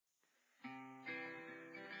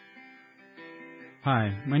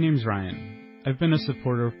Hi, my name's Ryan. I've been a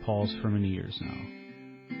supporter of Paul's for many years now.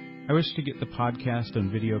 I wish to get the podcast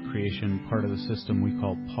and video creation part of the system we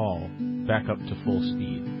call Paul back up to full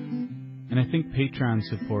speed. And I think Patreon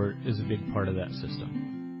support is a big part of that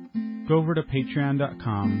system. Go over to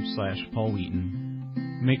patreon.com/Paul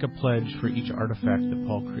Wheaton. Make a pledge for each artifact that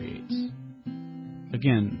Paul creates.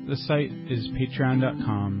 Again, the site is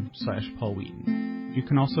patreon.com/Paul Wheaton. You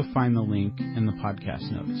can also find the link in the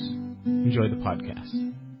podcast notes. Enjoy the podcast.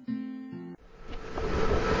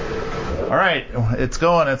 All right, it's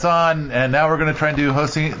going, it's on, and now we're going to try and do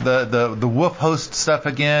hosting the WWOOF host stuff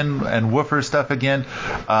again and woofer stuff again,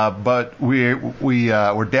 but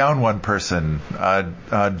we're down one person.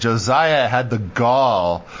 Josiah had the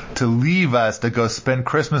gall to leave us to go spend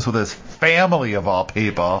Christmas with his family of all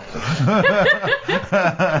people.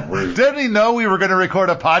 Didn't he know we were going to record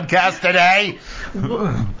a podcast today?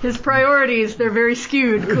 His priorities, they're very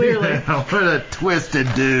skewed, clearly. Yeah, what a twisted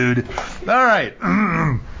dude. All right.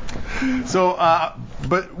 So,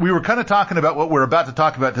 but we were kind of talking about what we're about to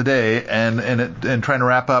talk about today, and trying to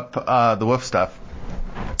wrap up the WWOOF stuff.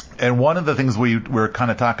 And one of the things we were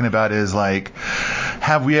kind of talking about is, like,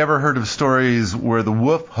 have we ever heard of stories where the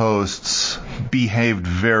WWOOF hosts behaved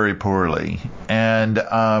very poorly? And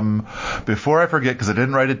before I forget, because I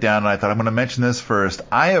didn't write it down, and I thought I'm going to mention this first,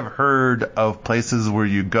 I have heard of places where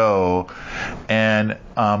you go and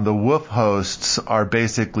the WWOOF hosts are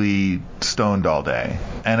basically stoned all day.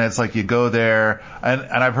 And it's like you go there, and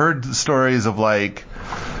I've heard stories of, like,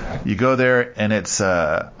 you go there and it's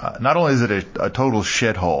not only is it a total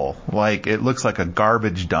shithole, like it looks like a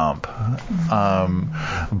garbage dump,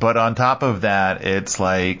 but on top of that, it's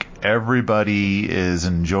like everybody is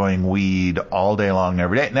enjoying weed all day long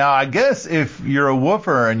every day. Now, I guess if you're a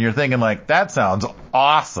woofer and you're thinking, like, that sounds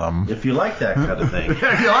awesome. If you like that kind of thing. If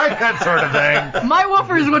you like that sort of thing. My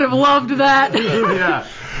woofers would have loved that. Yeah.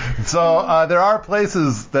 So there are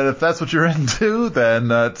places that if that's what you're into,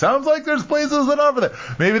 then it sounds like there's places that offer that.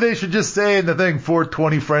 Maybe they should just say in the thing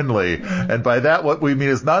 420 friendly. And by that, what we mean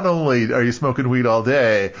is not only are you smoking weed all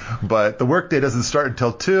day, but the workday doesn't start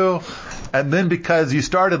until 2. And then because you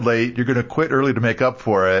started late, you're going to quit early to make up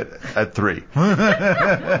for it at 3.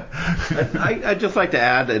 I'd just like to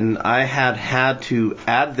add, and I had to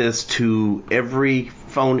add this to every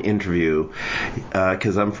phone interview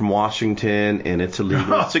because I'm from Washington and it's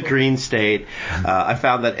illegal. It's a green state. I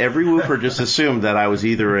found that every woofer just assumed that I was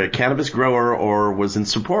either a cannabis grower or was in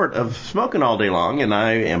support of smoking all day long, and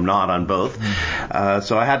I am not on both.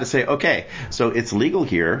 So I had to say, okay, so it's legal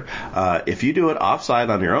here. If you do it offsite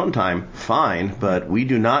on your own time, fine, but we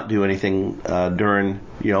do not do anything during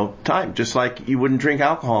time. Just like you wouldn't drink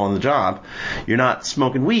alcohol on the job, you're not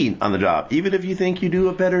smoking weed on the job, even if you think you do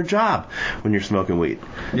a better job when you're smoking weed.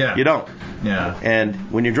 Yeah. You don't. Yeah. And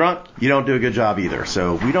when you're drunk, you don't do a good job either.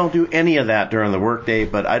 So we don't do any of that during the workday,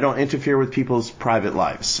 but I don't interfere with people's private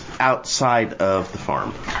lives outside of the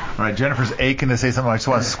farm. All right, Jennifer's aching to say something. I just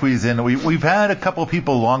want to squeeze in. We've had a couple of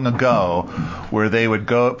people long ago where they would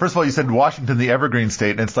go. First of all, you said Washington, the evergreen state,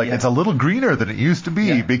 and it's like it's a little greener than it used to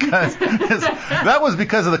be because that was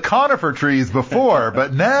because of the conifer trees before,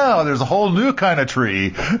 but now there's a whole new kind of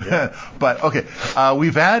tree. But okay,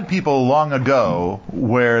 we've had people long ago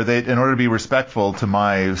where they, in order to be respectful to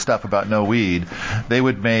my stuff about no weed, they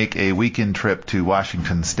would make a weekend trip to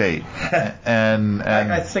Washington State, and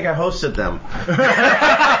I think I hosted them.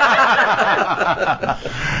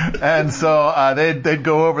 And so they'd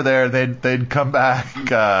go over there, they'd come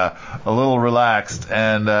back a little relaxed,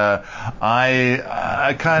 and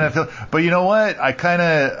I kind of feel. But you know what? I kind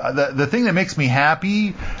of the thing that makes me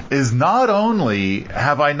happy is not only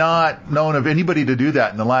have I not known of anybody to do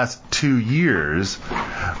that in the last 2 years,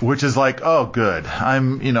 which is like, oh, good.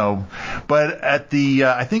 But at the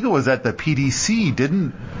I think it was at the PDC,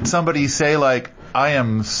 didn't somebody say, like, I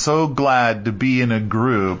am so glad to be in a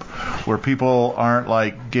group where people aren't,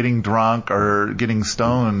 like, getting drunk or getting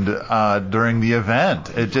stoned during the event.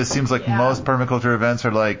 It just seems like most permaculture events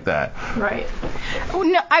are like that. Right.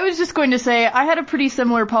 No, I was just going to say, I had a pretty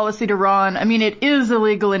similar policy to Ron. I mean, it is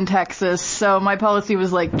illegal in Texas, so my policy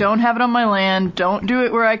was like, don't have it on my land, don't do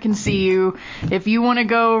it where I can see you. If you want to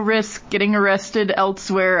go risk getting arrested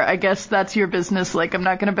elsewhere, I guess that's your business. Like, I'm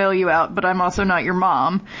not going to bail you out, but I'm also not your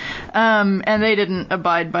mom. And they didn't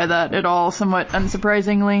abide by that at all, somewhat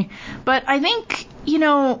unsurprisingly. But I think,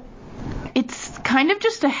 it's kind of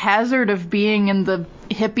just a hazard of being in the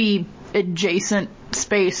hippie adjacent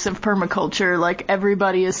space of permaculture. Like,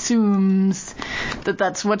 everybody assumes that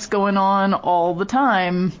that's what's going on all the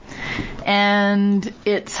time. And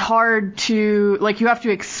it's hard to, like, you have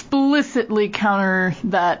to explicitly counter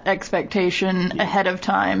that expectation ahead of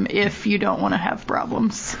time if you don't want to have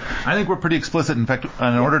problems. I think we're pretty explicit. In fact,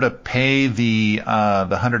 in order to pay the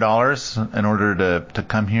 $100 in order to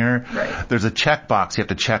come here, right. There's a checkbox you have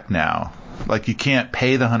to check now. Like, you can't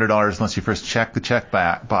pay the $100 unless you first check the check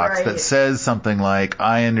box right. that says something like,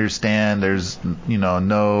 I understand there's,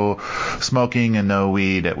 no smoking and no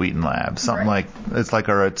weed at Wheaton Labs. Something right. like, it's like,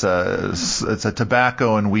 or it's a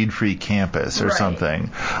tobacco and weed-free campus or right. something.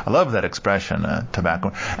 I love that expression,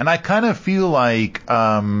 tobacco. And I kind of feel like,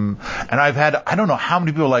 and I've had, I don't know how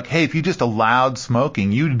many people are like, hey, if you just allowed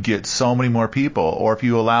smoking, you'd get so many more people. Or if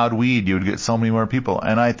you allowed weed, you would get so many more people.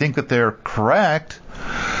 And I think that they're correct.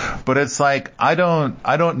 But it's like, I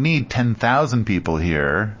don't need 10,000 people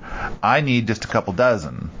here. I need just a couple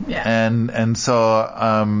dozen. Yeah. And so,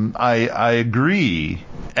 I agree.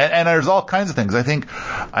 And there's all kinds of things. I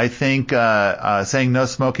think, saying no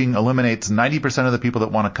smoking eliminates 90% of the people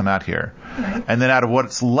that want to come out here. Right. And then out of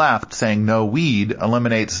what's left, saying no weed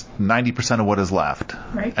eliminates 90% of what is left.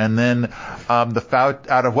 Right. And then, out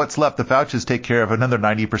of what's left, the vouchers take care of another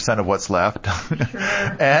 90% of what's left.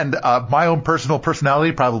 Sure. And, my own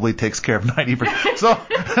personality probably takes care of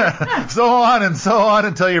 90%. So on and so on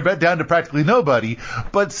until you're down to practically nobody.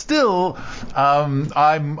 But still,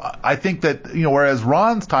 I think that, whereas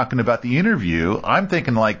Ron's talking about the interview, I'm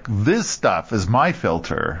thinking like this stuff is my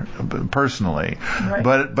filter personally. Right.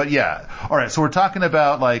 But yeah. All right. So we're talking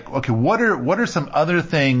about like, okay, what are some other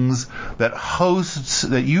things that hosts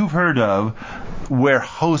that you've heard of where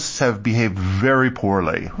hosts have behaved very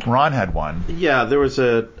poorly? Ron had one. Yeah, there was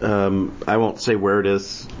I won't say where it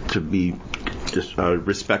is to be just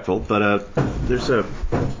respectful, but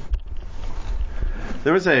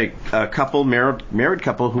there was a couple, married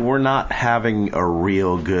couple, who were not having a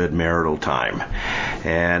real good marital time.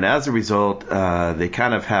 And as a result, they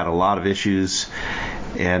kind of had a lot of issues,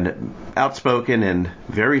 and outspoken and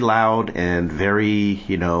very loud and very,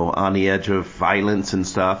 on the edge of violence and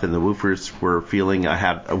stuff. And the woofers were feeling, I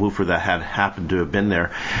had a woofer that had happened to have been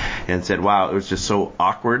there and said, wow, it was just so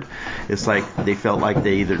awkward. It's like they felt like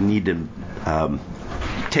they either need to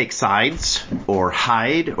take sides or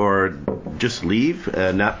hide or just leave.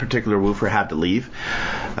 And that particular woofer had to leave.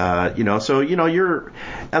 So you're,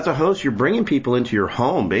 as a host, you're bringing people into your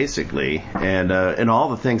home basically, and all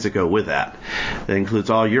the things that go with that. That includes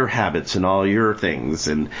all your habits and all your things.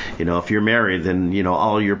 And if you're married, then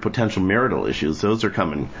all your potential marital issues. Those are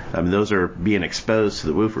coming. Those are being exposed to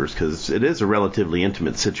the woofers, because it is a relatively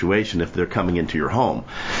intimate situation if they're coming into your home,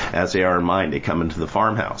 as they are in mine. They come into the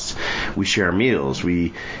farmhouse. We share meals.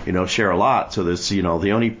 We share a lot. So there's the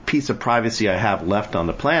only piece of privacy I have left on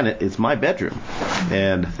the planet is my bedroom,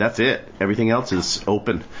 and that's it. Everything else is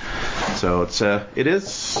open. So it's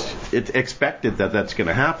expected that that's going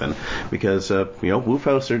to happen, because woof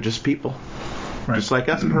hosts are just people. Right. Just like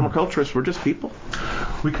us permaculturists, we're just people.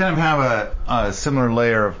 We kind of have a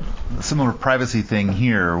similar privacy thing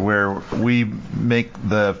here, where we make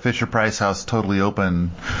the Fisher-Price house totally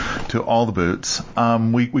open to all the boots.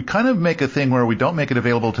 We kind of make a thing where we don't make it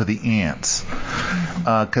available to the ants,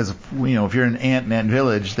 because if you're an ant in Ant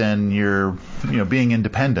Village, then you're being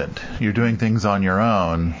independent. You're doing things on your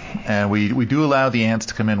own, and we do allow the ants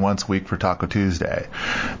to come in once a week for Taco Tuesday,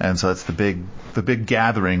 and so it's the big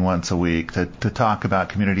gathering once a week to talk about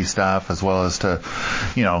community stuff, as well as to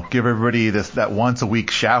give everybody that once a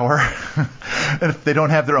week shower. And if they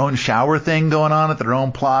don't have their own shower thing going on at their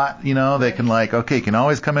own plot, they can you can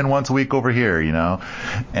always come in once a week over here,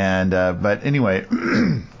 and but anyway.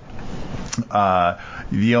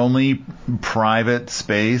 The only private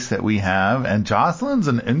space that we have, and Jocelyn's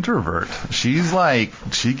an introvert. She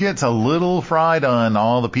gets a little fried on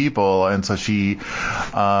all the people, and so she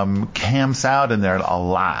camps out in there a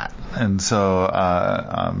lot, and so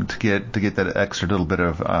to get that extra little bit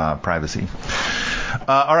of privacy.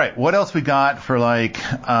 All right, what else we got for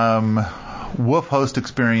woof host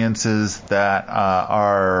experiences that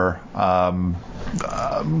are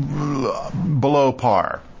below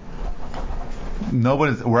par?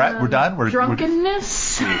 We're done?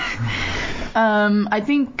 Drunkenness? I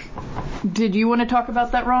think, did you want to talk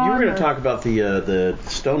about that, Ron? You were going to talk about the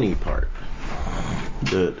stony part.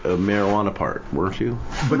 The marijuana part, weren't you?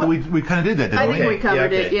 But we kind of did that, didn't we? I think we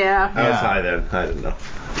covered it, yeah. I was high then. I didn't know.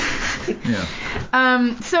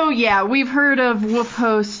 Yeah. So yeah, we've heard of woof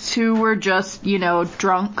hosts who were just,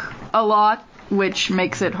 drunk a lot, which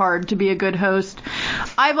makes it hard to be a good host.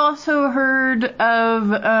 I've also heard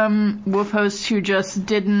of woof hosts who just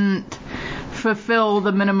didn't fulfill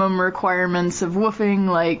the minimum requirements of woofing,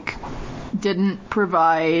 like didn't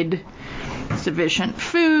provide sufficient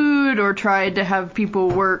food or tried to have people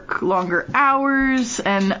work longer hours.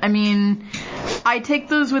 And I mean, I take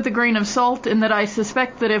those with a grain of salt in that I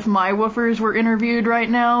suspect that if my woofers were interviewed right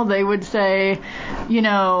now, they would say, you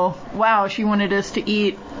know, wow, she wanted us to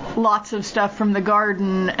eat lots of stuff from the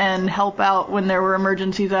garden and help out when there were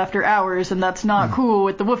emergencies after hours, and that's not cool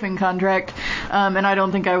with the woofing contract. And I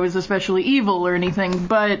don't think I was especially evil or anything,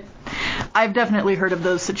 but I've definitely heard of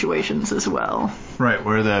those situations as well. Right,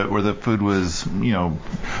 where the food was, you know,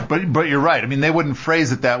 but you're right. I mean, they wouldn't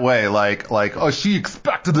phrase it that way, like oh, she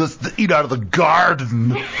expected us to eat out of the garden.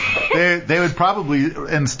 They would probably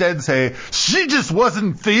instead say, she just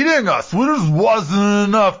wasn't feeding us. There just wasn't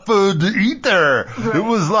enough food to eat there. Right. It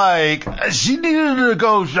was like she needed to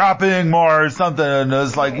go shopping more or something. And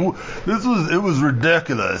it's like it was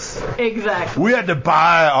ridiculous. Exactly. We had to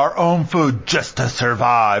buy our own food just to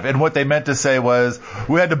survive. And what they meant to say was,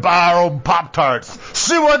 we had to buy our own Pop-Tarts.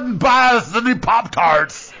 She wouldn't buy us any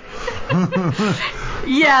Pop-Tarts.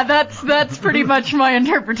 Yeah, that's pretty much my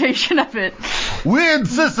interpretation of it. We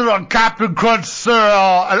insisted on Captain Crunch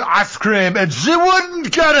cereal and ice cream, and she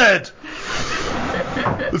wouldn't get it.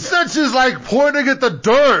 Instead, she's like pointing at the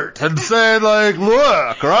dirt and saying, like,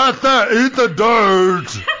 look, right there, eat the dirt.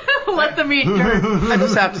 Let them eat dirt. I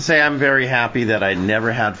just have to say I'm very happy that I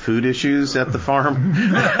never had food issues at the farm.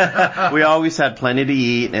 We always had plenty to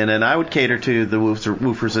eat, and then I would cater to the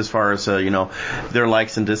woofers as far as, their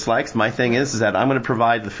likes and dislikes. My thing is that I'm going to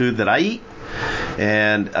provide the food that I eat.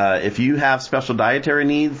 And if you have special dietary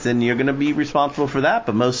needs, then you're going to be responsible for that.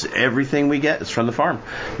 But most everything we get is from the farm.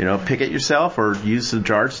 Pick it yourself or use the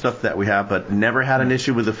jarred stuff that we have, but never had an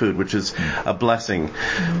issue with the food, which is a blessing,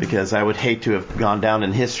 because I would hate to have gone down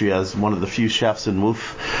in history as one of the few chefs in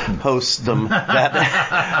WWOOF hostdom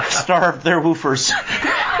that starved their woofers.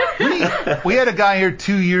 We had a guy here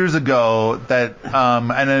 2 years ago that,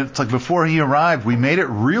 and it's like before he arrived, we made it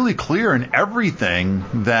really clear in everything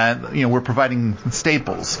that, we're providing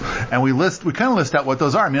staples. And we kind of list out what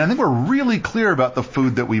those are. I mean, I think we're really clear about the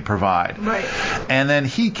food that we provide. Right. And then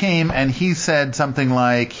he came and he said something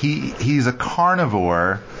like he's a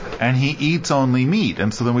carnivore and he eats only meat.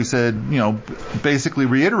 And so then we said, basically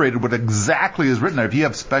reiterated what exactly is written there. If you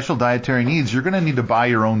have special dietary needs, you're going to need to buy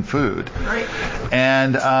your own food. Right.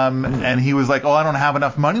 And he was like, oh, I don't have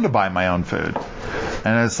enough money to buy my own food.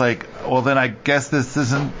 And it's like, well, then I guess this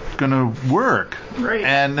isn't going to work. Right.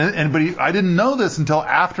 But I didn't know this until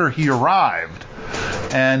after he arrived.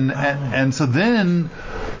 And so then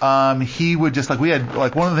he would just, like, we had,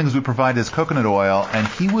 like, one of the things we provide is coconut oil, and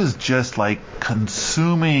he was just like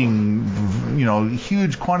consuming,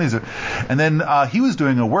 huge quantities of, and then he was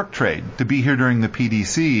doing a work trade to be here during the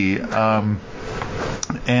PDC,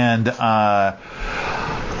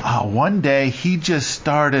 one day he just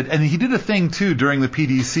started, and he did a thing too during the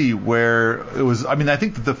PDC where it was, I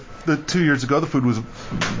think that the 2 years ago, the food was,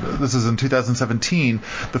 this is in 2017,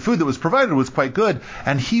 the food that was provided was quite good,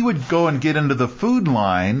 and he would go and get into the food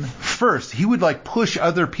line first. He would like push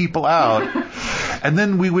other people out, and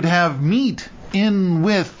then we would have meat in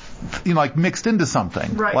with, like mixed into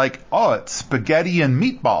something. Right. Like, oh, it's spaghetti and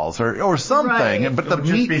meatballs or something. Right. But the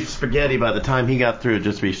meat just be spaghetti. By the time he got through, it'd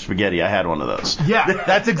just be spaghetti. I had one of those. Yeah,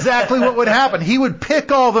 that's exactly what would happen. He would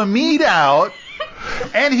pick all the meat out,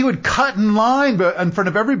 and he would cut in line in front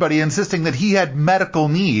of everybody, insisting that he had medical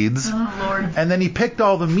needs. Oh, Lord. And then he picked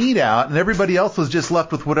all the meat out, and everybody else was just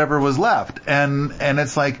left with whatever was left. And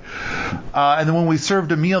it's like, and then when we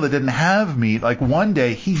served a meal that didn't have meat, like one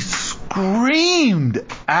day he screamed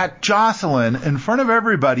at Jocelyn in front of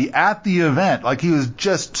everybody at the event. Like, he was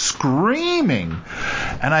just screaming.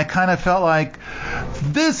 And I kind of felt like,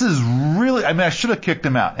 this is really, I should have kicked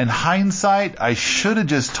him out. In hindsight, I should have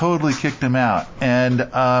just totally kicked him out. And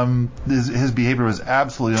his behavior was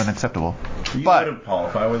absolutely unacceptable. You would have, Paul.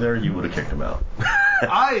 If I were there, you would have kicked him out.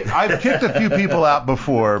 I've kicked a few people out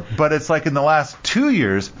before, but it's like in the last 2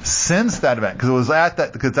 years since that event, because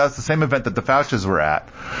that's the same event that the Fauches were at,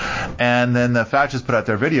 and then the Fauches put out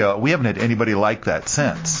their video. We haven't had anybody like that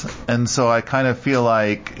since, and so I kind of feel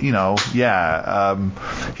like, he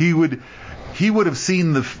would have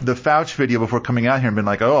seen the Fauch video before coming out here and been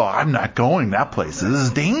like, oh, I'm not going that place. This is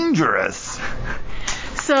dangerous.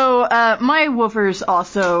 So my woofers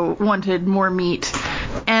also wanted more meat,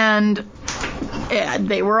 and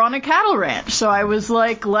they were on a cattle ranch. So I was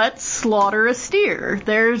like, let's slaughter a steer.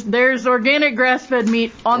 There's organic grass-fed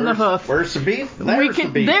meat on the hoof. Where's the beef?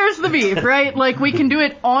 There's the beef, right? Like, we can do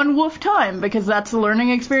it on WWOOF time, because that's the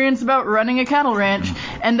learning experience about running a cattle ranch.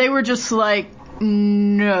 And they were just like,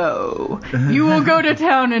 no, you will go to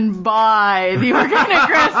town and buy the organic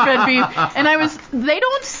grass-fed beef. And they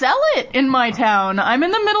don't sell it in my town. I'm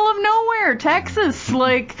in the middle of nowhere, Texas.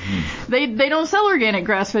 Like, they don't sell organic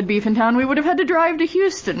grass-fed beef in town. We would have had to drive to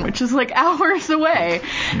Houston, which is like hours away.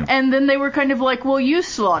 Yeah. And then they were kind of like, well, you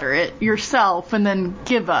slaughter it yourself and then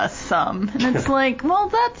give us some. And it's like,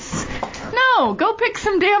 well, no, go pick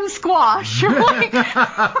some damn squash. Like,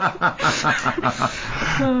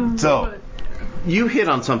 so, you hit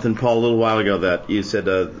on something, Paul, a little while ago that you said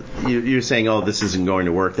you're saying, oh, this isn't going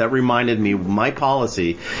to work. That reminded me, my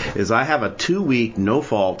policy is I have a 2-week no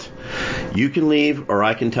fault. You can leave or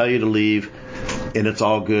I can tell you to leave, and it's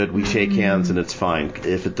all good. We shake hands and it's fine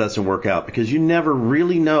if it doesn't work out, because you never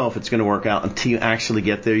really know if it's going to work out until you actually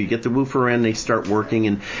get there. You get the woofer in, they start working,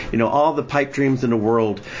 and all the pipe dreams in the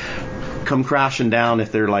world come crashing down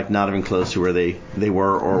if they're like not even close to where they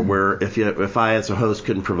were, or where if I as a host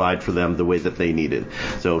couldn't provide for them the way that they needed.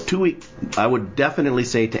 So 2 week, I would definitely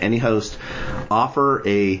say to any host, offer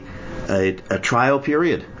a trial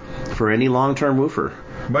period for any long-term woofer.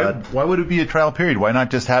 Why would it be a trial period? Why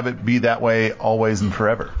not just have it be that way always and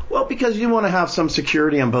forever? Well, because you want to have some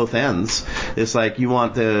security on both ends. It's like you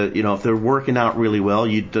want if they're working out really well,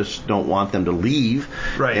 you just don't want them to leave.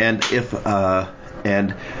 Right.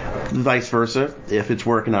 And vice versa, if it's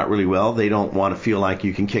working out really well, they don't want to feel like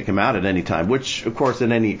you can kick them out at any time, which, of course,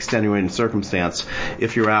 in any extenuating circumstance,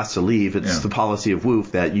 if you're asked to leave, it's the policy of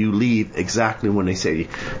WWOOF that you leave exactly when the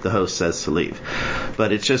host says to leave.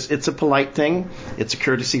 But it's a polite thing, it's a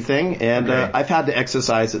courtesy thing, and I've had to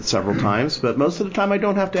exercise it several times, but most of the time I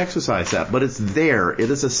don't have to exercise that. But it's there.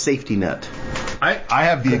 It is a safety net. I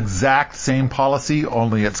have the exact same policy,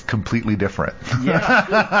 only it's completely different.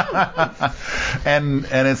 Yeah. And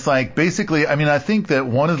it's like, basically, I mean, I think that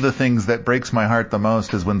one of the things that breaks my heart the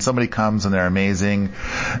most is when somebody comes and they're amazing,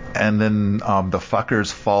 and then the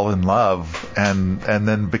fuckers fall in love, and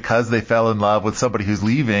then because they fell in love with somebody who's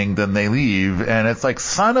leaving, then they leave, and it's like,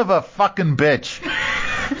 son of a fucking bitch.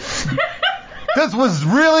 This was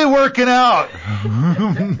really working out.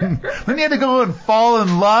 Then you had to go and fall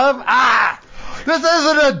in love? This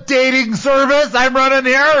isn't a dating service I'm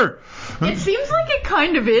running here. It seems like it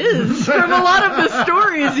kind of is from a lot of the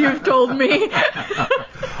stories you've told me.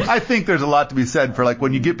 I think there's a lot to be said for, like,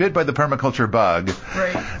 when you get bit by the permaculture bug,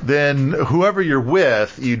 right, then whoever you're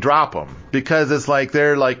with, you drop them, because it's like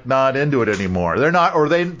they're like not into it anymore. They're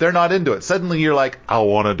not into it. Suddenly you're like, I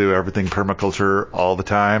want to do everything permaculture all the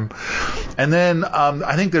time. And then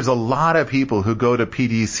I think there's a lot of people who go to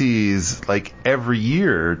PDCs like every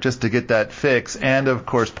year just to get that fix. And of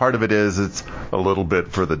course, part of it is it's a little bit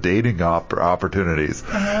for the dating opportunities,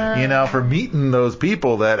 for meeting those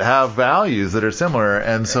people that have values that are similar.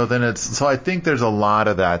 And so I think there's a lot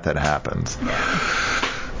of that happens.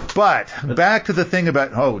 But back to the thing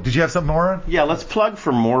about, did you have something more? Yeah, let's plug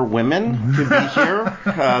for more women to be here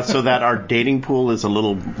so that our dating pool is a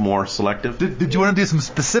little more selective. Did you want to do some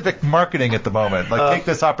specific marketing at the moment? Like, take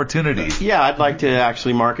this opportunity. Yeah, I'd like to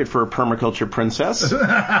actually market for a permaculture princess. He's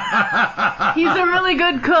a really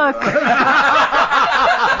good cook.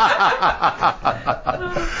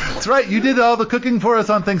 That's right. You did all the cooking for us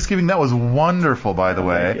on Thanksgiving. That was wonderful, by the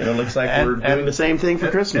way. And it looks like we're doing the same thing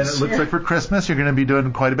for Christmas. And it looks like for Christmas you're going to be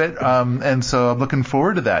doing quite a bit. And so I'm looking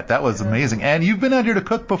forward to that. That was amazing. And you've been out here to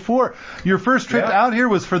cook before. Your first trip out here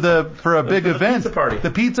was for a big event.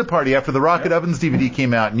 The pizza party after the Rocket Ovens DVD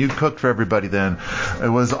came out, and you cooked for everybody then. It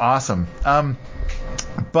was awesome.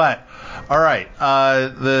 But all right,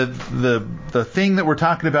 the thing that we're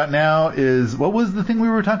talking about now is, what was the thing we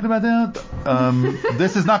were talking about now?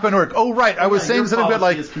 This is not going to work. Oh, right, I was saying something about,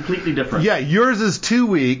 like, it's completely different. Yeah, yours is 2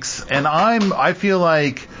 weeks, and I feel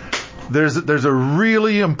like there's a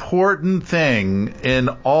really important thing in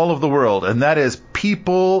all of the world, and that is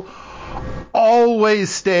people always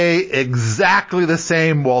stay exactly the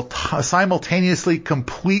same while simultaneously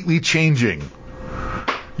completely changing.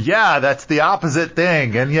 Yeah, that's the opposite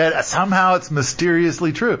thing, and yet somehow it's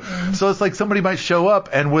mysteriously true. Mm-hmm. So it's like somebody might show up,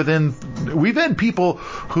 and we've had people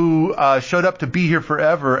who showed up to be here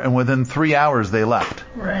forever, and within 3 hours they left.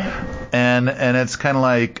 Right. And it's kind of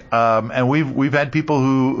like, and we've had people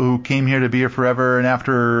who came here to be here forever, and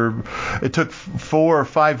after it took 4 or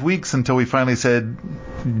 5 weeks until we finally said,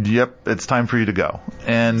 yep, it's time for you to go.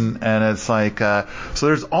 And it's like, so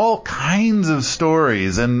there's all kinds of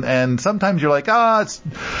stories, and sometimes you're like, it's,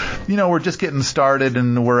 we're just getting started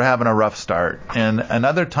and we're having a rough start. And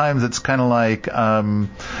other times it's kind of like,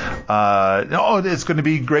 it's going to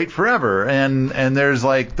be great forever. And there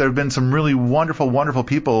have been some really wonderful, wonderful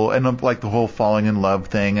people. And like the whole falling in love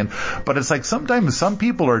thing. But it's like sometimes some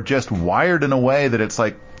people are just wired in a way that it's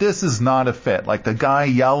like, this is not a fit. Like the guy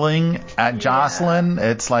yelling at Jocelyn,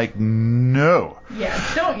 it's like, no.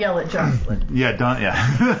 Yeah, don't yell at Jocelyn. Yeah, don't.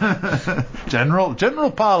 Yeah.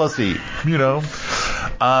 General policy.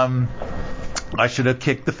 I should have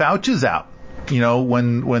kicked the Fouches out.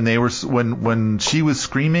 When she was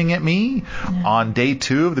screaming at me on day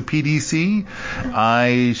 2 of the PDC,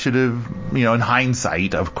 I should have, in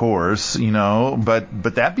hindsight, of course,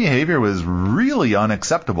 but that behavior was really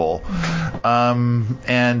unacceptable.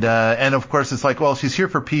 And of course it's like, well, she's here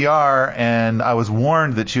for PR, and I was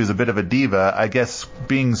warned that she was a bit of a diva. I guess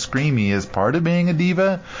being screamy is part of being a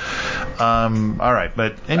diva. All right.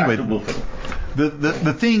 But anyway,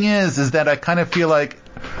 the thing is that I kind of feel like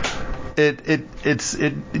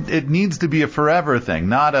it needs to be a forever thing,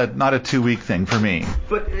 not a 2-week thing for me.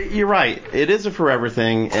 But you're right. It is a forever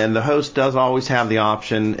thing, and the host does always have the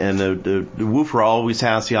option, and the woofer always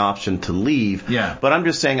has the option to leave. Yeah. But I'm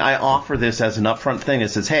just saying I offer this as an upfront thing. It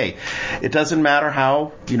says, hey, it doesn't matter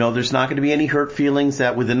how, there's not going to be any hurt feelings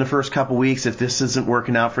that within the first couple weeks, if this isn't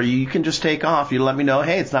working out for you, you can just take off. You let me know,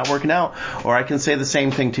 hey, it's not working out. Or I can say the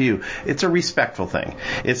same thing to you. It's a respectful thing.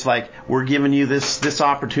 It's like we're giving you this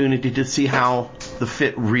opportunity to see how the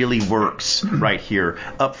fit really works right here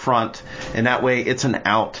up front, and that way it's an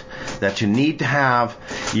out that you need to have.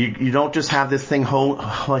 You don't just have this thing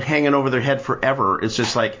hanging over their head forever. It's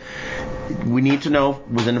just like we need to know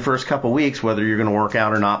within the first couple weeks whether you're going to work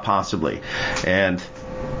out or not, possibly. And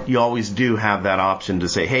you always do have that option to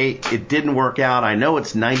say, hey, it didn't work out. I know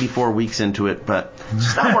it's 94 weeks into it, but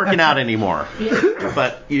it's not working out anymore.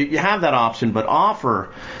 But you have that option, but offer,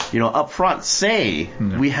 up front, say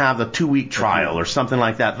we have a 2-week trial or something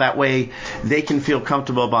like that. That way they can feel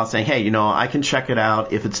comfortable about saying, hey, I can check it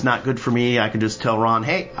out. If it's not good for me, I can just tell Ron,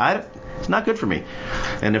 hey, it's not good for me.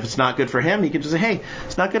 And if it's not good for him, he can just say, hey,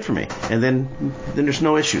 it's not good for me. And then there's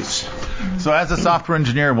no issues. So as a software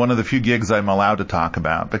engineer, one of the few gigs I'm allowed to talk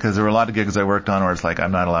about, because there were a lot of gigs I worked on where it's like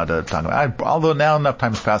I'm not allowed to talk about. Although now enough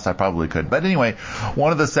time's passed, I probably could. But anyway,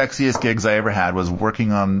 one of the sexiest gigs I ever had was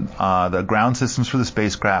working on the ground systems for the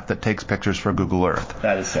spacecraft that takes pictures for Google Earth.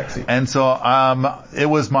 That is sexy. And so it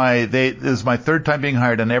was my 3rd time being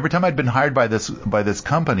hired, and every time I'd been hired by this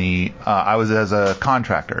company, I was as a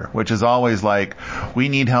contractor, which is always like, we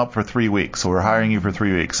need help for 3 weeks, so we're hiring you for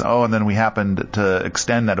 3 weeks. Oh, and then we happened to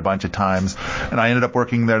extend that a bunch of times, and I ended up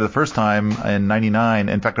working there the first time in 99.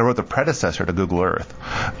 In fact, I wrote the predecessor to Google Earth.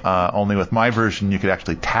 Only with my version, you could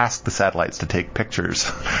actually task the satellites to take pictures.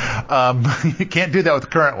 You can't do that with the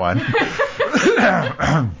current one.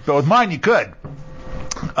 But with mine, you could.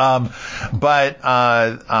 But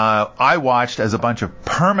I watched as a bunch of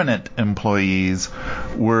permanent employees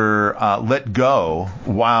were let go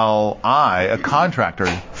while I, a contractor,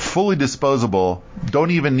 fully disposable,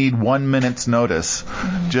 don't even need 1 minute's notice,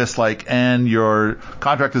 just like, and your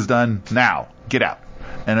contract is done now, get out.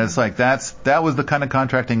 And it's like that was the kind of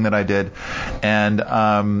contracting that I did. And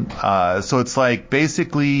so it's like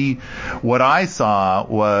basically what I saw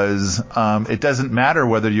was it doesn't matter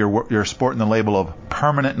whether you're sporting the label of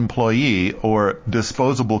permanent employee or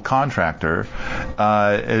disposable contractor.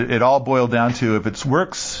 It all boiled down to, if it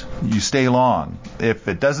works, you stay long. If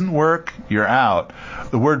it doesn't work, you're out.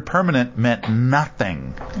 The word permanent meant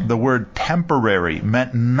nothing. The word temporary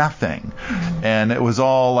meant nothing. And it was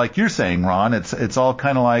all like you're saying, Ron, it's all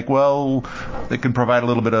kind of like, well, it can provide a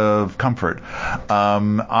little bit of comfort.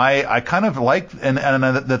 I kind of like, and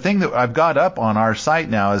the thing that I've got up on our site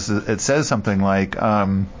now is it says something like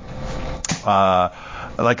in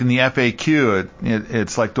the FAQ,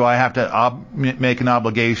 it's like, do I have to make an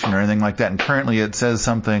obligation or anything like that? And currently it says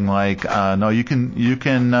something like, no, you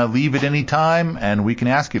can leave at any time, and we can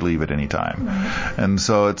ask you to leave at any time. And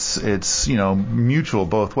so it's mutual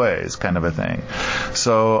both ways kind of a thing.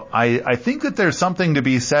 So I think that there's something to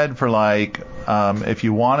be said for like, if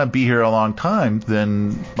you want to be here a long time,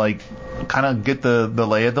 then like kind of get the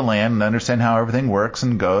lay of the land and understand how everything works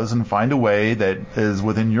and goes, and find a way that is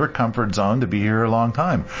within your comfort zone to be here a long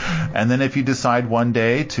time. And then if you decide one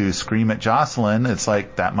day to scream at Jocelyn, it's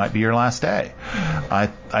like that might be your last day.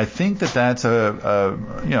 I think that's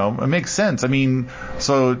it makes sense. I mean,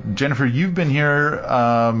 so Jennifer, you've been here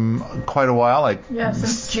quite a while, like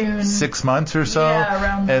since June, 6 months or so. Yeah,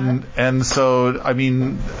 around that. And so I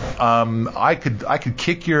mean, I could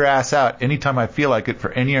kick your ass out anytime I feel like it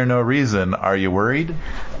for any or no reason. Are you worried?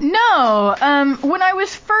 No. When I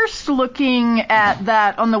was first looking at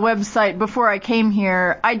that on the website before I came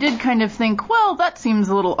here, I did kind of think, well, that seems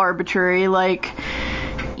a little arbitrary. Like,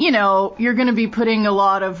 you're going to be putting a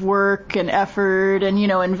lot of work and effort and,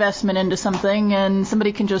 investment into something, and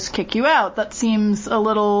somebody can just kick you out. That seems a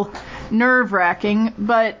little nerve-wracking.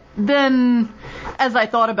 But then, as I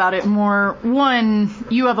thought about it more, one,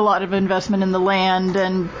 you have a lot of investment in the land,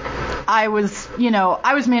 and I was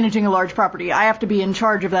managing a large property. I have to be in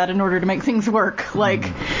charge of that in order to make things work.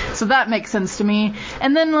 So that makes sense to me.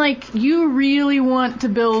 And then, you really want to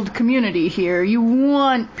build community here. You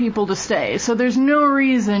want people to stay. So there's no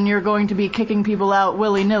reason you're going to be kicking people out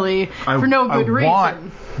willy-nilly for no good reason.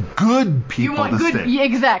 Want good people to stay.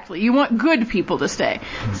 Exactly. You want good people to stay.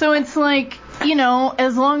 So it's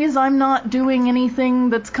as long as I'm not doing anything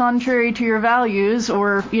that's contrary to your values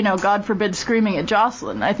or, God forbid, screaming at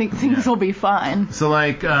Jocelyn, I think things will be fine. So,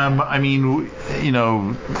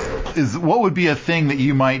 what would be a thing that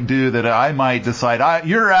you might do that I might decide,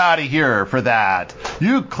 you're out of here for that?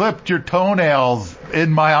 You clipped your toenails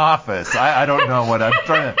in my office. I don't know what I'm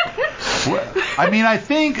trying to...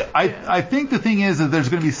 I think the thing is that there's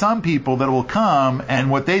going to be some people that will come,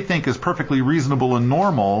 and what they think is perfectly reasonable and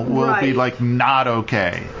normal will be not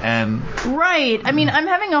okay. And right. I'm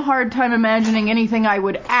having a hard time imagining anything I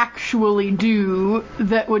would actually do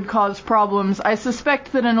that would cause problems. I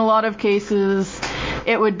suspect that in a lot of cases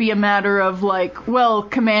it would be a matter of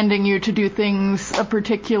commanding you to do things a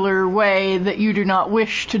particular way that you do not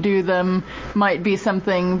wish to do them might be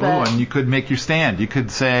something that... and you could make your stand. You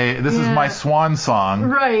could say, this is my swan song.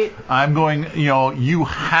 Right. I'm going, you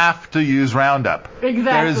have to use Roundup. Exactly.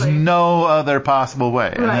 There's no other possible way.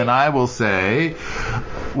 Right. And then I will say,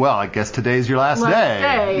 well, I guess today's your last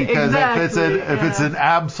day. Because if it's an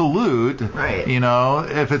absolute, right.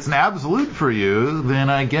 If it's an absolute for you, then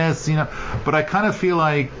I guess, but I kind of feel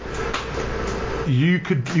like you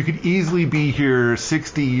could easily be here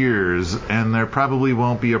 60 years and there probably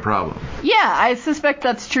won't be a problem. Yeah, I suspect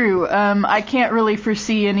that's true. I can't really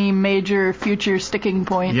foresee any major future sticking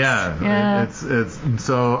points. Yeah. It's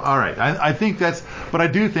so all right. I think but I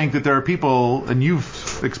do think that there are people, and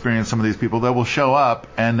you've experienced some of these people that will show up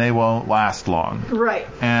and they won't last long. Right.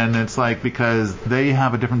 And it's because they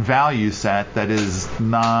have a different value set that is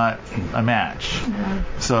not a match. Yeah.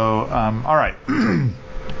 So all right.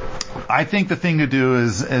 I think the thing to do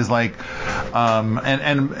is and it's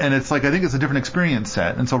I think it's a different experience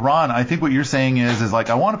set. And so Ron, I think what you're saying is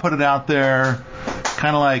I want to put it out there,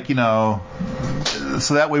 kind of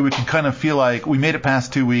so that way we can kind of feel like we made it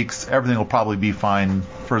past 2 weeks, everything will probably be fine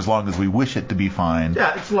for as long as we wish it to be fine.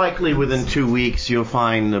 Yeah, it's likely within 2 weeks you'll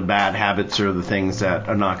find the bad habits or the things that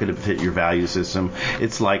are not going to fit your value system.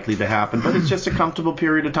 It's likely to happen, but it's just a comfortable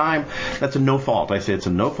period of time. That's a no fault. I say it's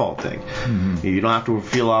a no fault thing. Mm-hmm. You don't have to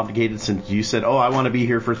feel obligated since you said, I want to be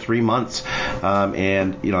here for 3 months,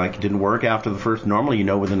 and it didn't work after the first. Normally,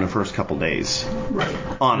 within the first couple days. Right.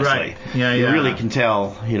 Honestly. Right. Yeah. You really can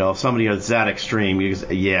tell. If somebody is that extreme, so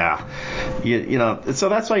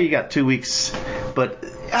that's why you got 2 weeks, but.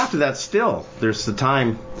 After that, still, there's the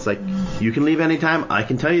time. It's you can leave anytime. I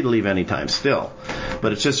can tell you to leave anytime still.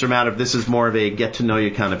 But it's just a matter of this is more of a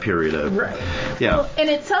get-to-know-you kind of period of... Right. Yeah. Well, and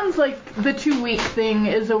it sounds like the 2-week thing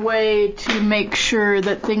is a way to make sure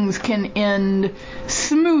that things can end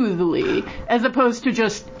smoothly, as opposed to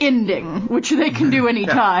just ending, which they can do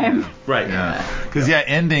anytime. Right. Yeah. Because,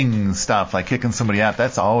 ending stuff, like kicking somebody out,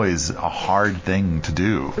 that's always a hard thing to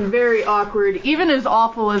do. Very awkward. Even as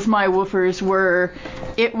awful as my woofers were,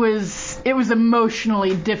 it was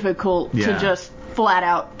emotionally difficult to just flat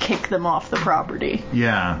out kick them off the property.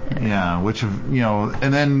 Yeah. Which,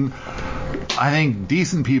 and then I think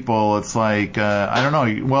decent people, it's I don't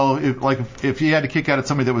know. Well, if you had to kick out at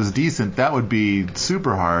somebody that was decent, that would be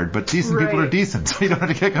super hard. But decent people are decent, so you don't have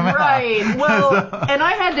to kick them out. Right. Well, and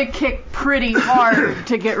I had to kick pretty hard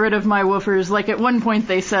to get rid of my woofers. At one point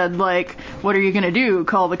they said, what are you going to do?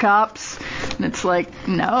 Call the cops? And it's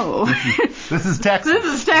no. This is Texas. This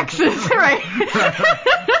is Texas, right.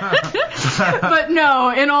 But no,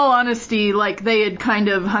 in all honesty, they had kind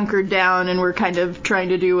of hunkered down and were kind of trying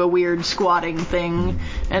to do a weird squatting thing.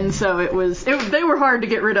 And so they were hard to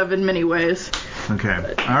get rid of in many ways.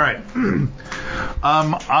 Okay. All right.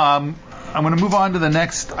 I'm going to move on to the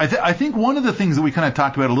next. I think one of the things that we kind of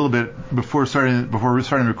talked about a little bit before we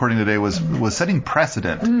started recording today was setting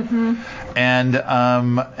precedent. Mm-hmm.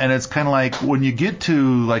 And it's kind of when you get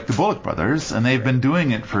to the Bullock brothers, and they've been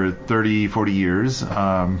doing it for 30, 40 years,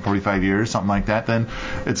 45 years, something like that, then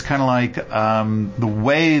it's kind of the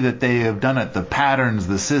way that they have done it, the patterns,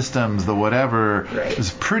 the systems, the whatever,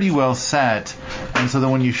 is pretty well set. And so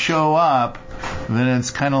then when you show up, then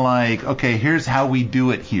it's kind of like, okay, here's how we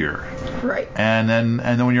do it here. Right. And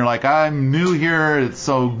then when you're like, I'm new here, it's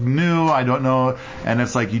so new, I don't know, and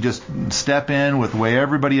it's like you just step in with the way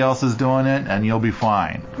everybody else is doing it, and you'll be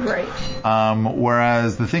fine. Right.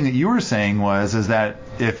 Whereas the thing that you were saying is that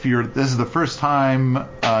if this is the first time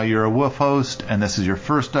you're a WWOOF host and this is your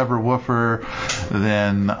first ever woofer,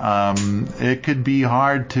 then it could be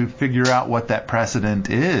hard to figure out what that precedent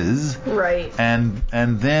is. Right. And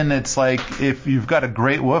then it's like, if you've got a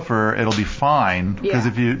great woofer, it'll be fine, because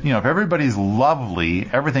if if everybody's lovely,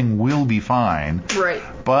 everything will be fine. Right.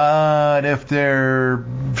 But if they're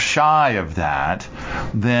shy of that,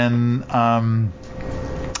 then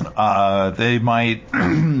they might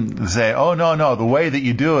say, oh, no, the way that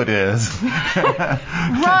you do it is.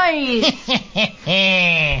 Right.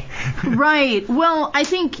 Right. Well, I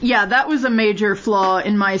think, that was a major flaw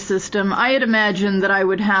in my system. I had imagined that I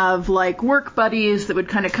would have, like, work buddies that would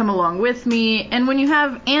kind of come along with me. And when you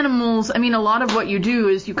have animals, I mean, a lot of what you do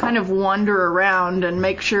is you kind of wander around and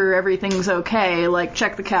make sure everything's okay. Like,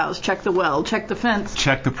 check the cows, check the well, check the fence.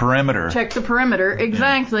 Check the perimeter.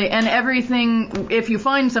 Exactly. And everything, if you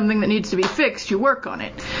find something that needs to be fixed, you work on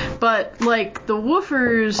it. But, like, the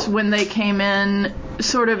woofers, when they came in,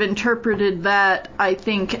 sort of interpreted that, I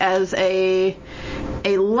think, as a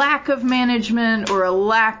lack of management or a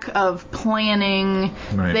lack of planning.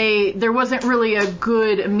 Right. There wasn't really a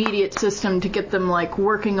good immediate system to get them, like,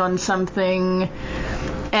 working on something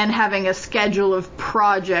and having a schedule of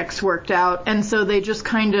projects worked out. And so they just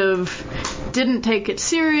kind of didn't take it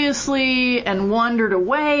seriously and wandered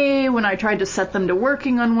away when I tried to set them to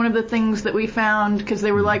working on one of the things that we found, because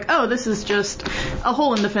they were like, oh, this is just a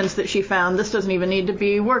hole in the fence that she found. This doesn't even need to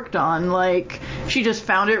be worked on. Like, she just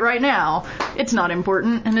found it right now. It's not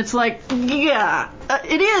important. And it's like,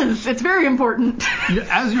 it is. It's very important.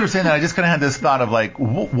 As you were saying that, I just kind of had this thought of, like,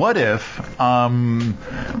 what if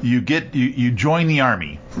you join the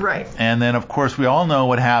Army? Right. And then, of course, we all know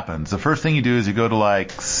what happens. The first thing you do is you go to,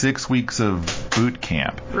 like, 6 weeks of boot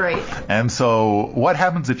camp. Right. And so what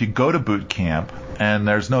happens if you go to boot camp and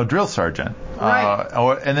there's no drill sergeant?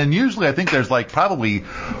 Right. And then usually I think there's, like, probably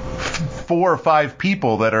 4 or 5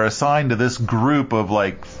 people that are assigned to this group of,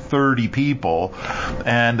 like, 30 people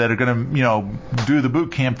and that are going to, do the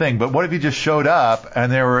boot camp thing. But what if you just showed up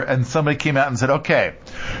and somebody came out and said, okay,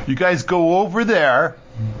 you guys go over there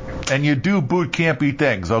and you do boot campy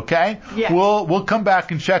things, okay? Yeah. We'll come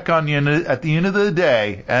back and check on you at the end of the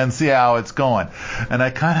day and see how it's going. And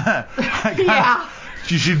I kind of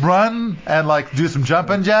you should run and, like, do some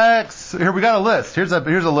jumping jacks. Here, we got a list. Here's a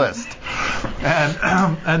list.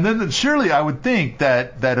 And then surely I would think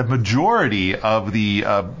that a majority of the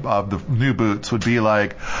new boots would be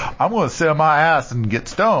like, I'm going to sit on my ass and get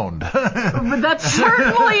stoned. But that's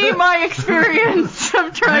certainly my experience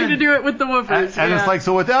of trying to do it with the woofers. And it's like,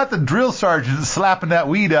 so without the drill sergeant slapping that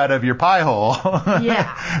weed out of your pie hole,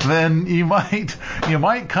 then you might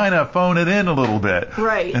kind of phone it in a little bit.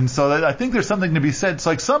 Right. And so I think there's something to be said. It's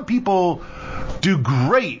like some people do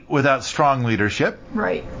great without strong leadership.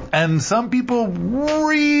 Right. And some people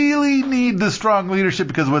really need the strong leadership,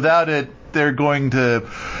 because without it, they're going to,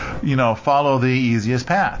 follow the easiest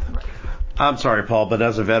path. I'm sorry, Paul, but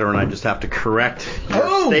as a veteran, I just have to correct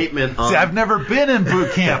your statement. See, I've never been in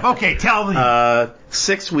boot camp. Okay, tell me.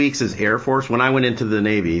 6 weeks is Air Force. When I went into the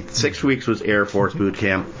Navy, 6 weeks was Air Force boot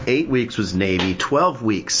camp, 8 weeks was Navy, 12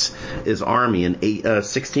 weeks is Army, and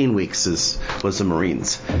 16 weeks was the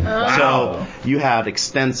Marines. Wow. So you had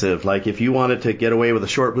extensive, like, if you wanted to get away with a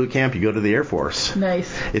short boot camp, you go to the Air Force. Nice.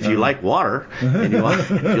 If you like water, and you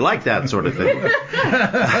like that sort of thing,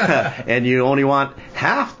 and you only want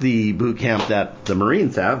half the boot camp that the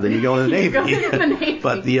Marines have, then you go to the Navy. Go to the Navy.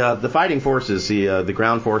 But the fighting forces, the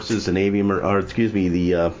ground forces, the Navy,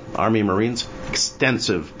 the Army Marines,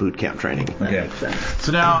 extensive boot camp training. Okay.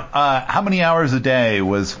 So now, how many hours a day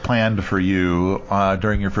was planned for you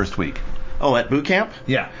during your first week? Oh, at boot camp?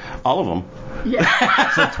 Yeah. All of them.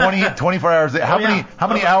 Yeah. So 24 hours. How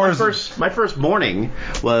many hours? My first morning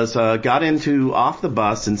was got off the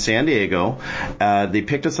bus in San Diego. They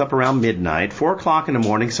picked us up around midnight. 4 o'clock in the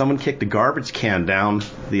morning, someone kicked a garbage can down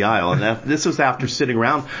the aisle, and this was after sitting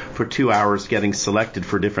around for 2 hours getting selected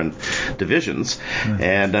for different divisions. Mm-hmm.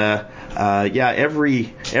 And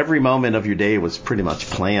every moment of your day was pretty much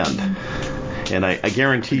planned. And I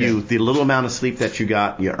guarantee you, the little amount of sleep that you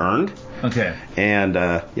got, you earned. Okay. And,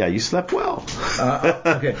 you slept well.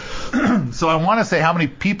 Okay. So I want to say how many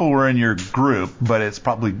people were in your group, but it's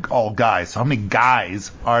probably all guys. So how many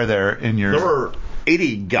guys are there in your...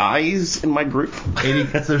 80 guys in my group. 80.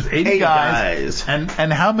 So there's 80 guys. And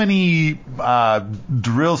how many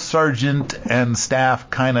drill sergeant and staff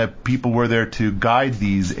kind of people were there to guide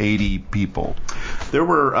these 80 people? There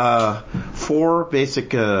were 4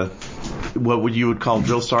 basic, what you would call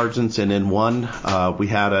drill sergeants, and in one we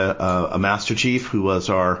had a master chief who was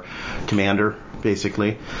our commander,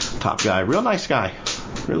 basically, top guy, real nice guy.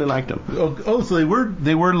 Really liked him. Oh, so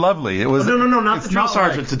they were lovely. It was no, not the drill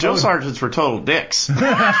sergeants. The drill sergeants were total dicks.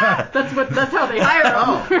 That's how they hire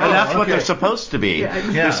them. And that's what they're supposed to be. Yeah.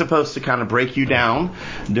 They're supposed to kind of break you down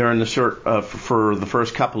during the short for the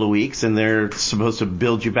first couple of weeks, and they're supposed to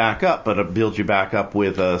build you back up, but build you back up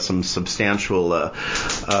with some substantial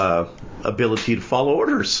ability to follow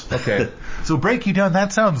orders. Okay. So break you down,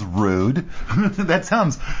 that sounds rude. that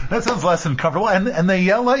sounds less than comfortable. And they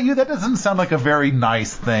yell at you? That doesn't sound like a very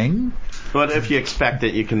nice thing. But if you expect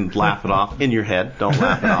it, you can laugh it off in your head. Don't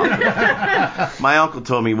laugh it off. My uncle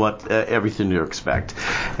told me what everything to expect.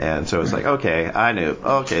 And so it's like, okay, I knew.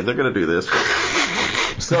 Okay, they're going to do this.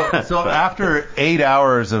 So after 8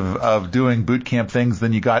 hours of doing boot camp things,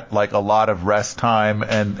 then you got like a lot of rest time,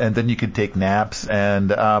 and then you could take naps,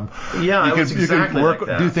 and you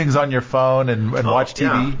could do things on your phone and watch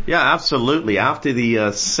TV. Yeah, absolutely. After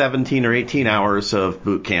the 17 or 18 hours of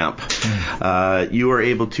boot camp, you were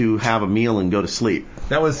able to have a meal and go to sleep.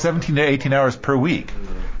 That was 17 to 18 hours per week.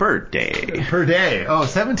 Per day. Per day. Oh,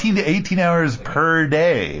 17 to 18 hours per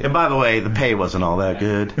day. And by the way, the pay wasn't all that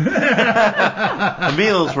good. The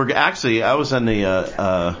meals were actually, I was on the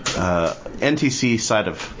NTC side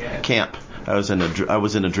of camp. I was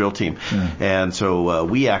in a drill team, and so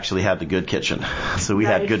we actually had the good kitchen. So we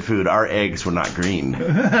had good food. Our eggs were not green.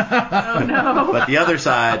 Oh no! But the other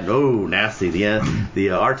side, nasty. The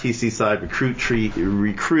RTC side,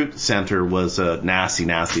 recruit center was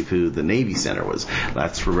nasty food. The Navy center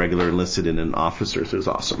that's for regular enlisted and officers. It was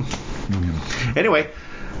awesome. Mm-hmm. Anyway.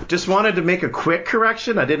 Just wanted to make a quick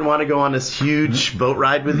correction. I didn't want to go on this huge boat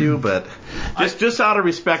ride with you, but just out of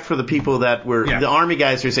respect for the people that were the Army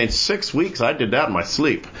guys who are saying 6 weeks. I did that in my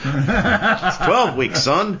sleep. It's 12 weeks,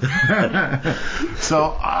 son.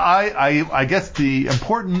 So I guess the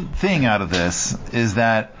important thing out of this is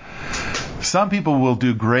that some people will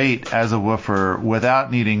do great as a woofer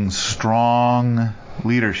without needing strong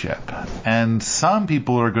leadership, and some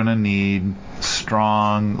people are going to need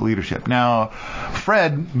strong leadership. Now,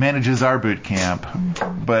 Fred manages our boot camp,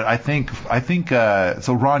 but I think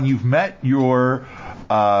so. Ron, you've met your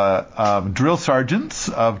drill sergeants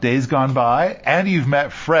of days gone by, and you've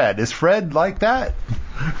met Fred. Is Fred like that?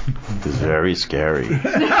 It's very scary.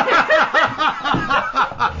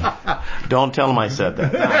 Don't tell him I said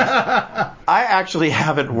that. I actually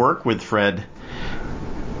haven't worked with Fred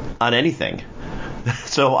on anything.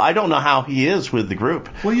 So I don't know how he is with the group.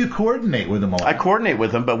 Well, you coordinate with him a lot. I coordinate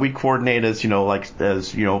with him, but we coordinate as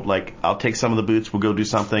I'll take some of the boots, we'll go do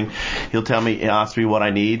something. He'll ask me what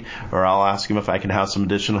I need, or I'll ask him if I can have some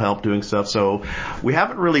additional help doing stuff. So we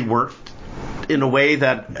haven't really worked in a way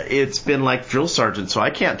that it's been like drill sergeant, so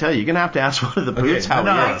I can't tell you. You're gonna have to ask one of the boots how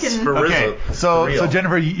he is. So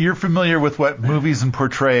Jennifer, you're familiar with what movies and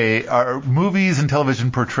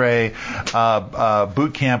television portray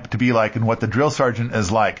boot camp to be like, and what the drill sergeant is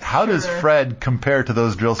like. How does Fred compare to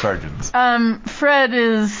those drill sergeants? Fred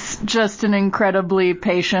is just an incredibly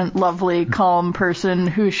patient, lovely, calm person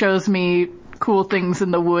who shows me cool things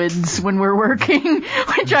in the woods when we're working,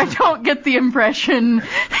 which I don't get the impression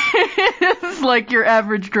is like your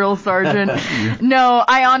average drill sergeant. No,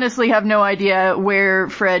 I honestly have no idea where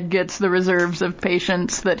Fred gets the reserves of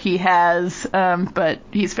patience that he has, but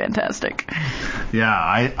he's fantastic. Yeah,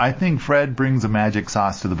 I think Fred brings a magic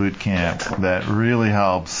sauce to the boot camp that really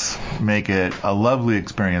helps make it a lovely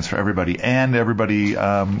experience for everybody, and everybody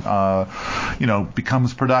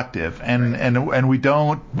becomes productive, and we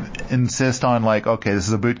don't insist on like, okay, this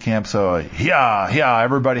is a boot camp, so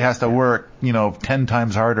everybody has to work 10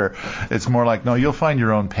 times harder. It's more like, no, you'll find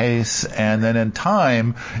your own pace, and then in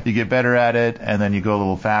time you get better at it, and then you go a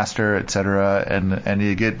little faster, etc., and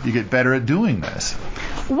you get better at doing this.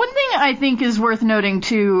 One thing I think is worth noting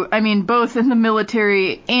too, I mean, both in the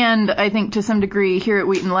military and I think to some degree here at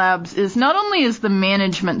Wheaton Labs, is not only is the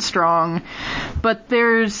management strong, but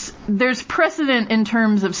there's precedent in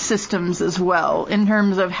terms of systems as well, in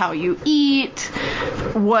terms of how you eat,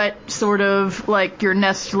 what sort of like your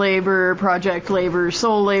nest labor, project labor,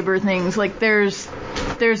 soul labor things, like there's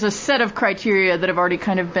there's a set of criteria that have already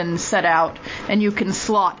kind of been set out, and you can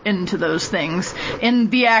slot into those things. In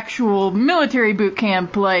the actual military boot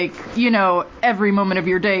camp, like, every moment of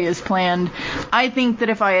your day is planned. I think that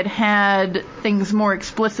if I had things more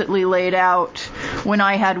explicitly laid out when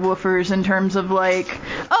I had woofers in terms of like,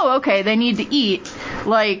 oh, okay, they need to eat,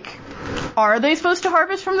 like, are they supposed to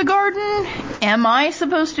harvest from the garden? Am I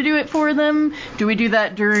supposed to do it for them? Do we do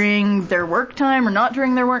that during their work time or not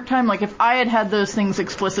during their work time? Like, if I had those things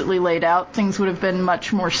explicitly laid out, things would have been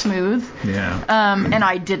much more smooth. Yeah. And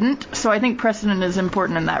I didn't. So I think precedent is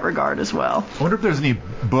important in that regard as well. I wonder if there's any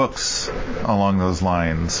books along those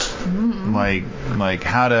lines, like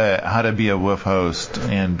how to be a WWOOF host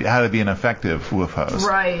and how to be an effective WWOOF host.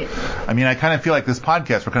 Right. I mean, I kind of feel like this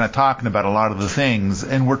podcast, we're kind of talking about a lot of the things,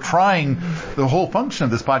 and we're trying. The whole function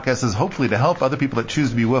of this podcast is hopefully to help other people that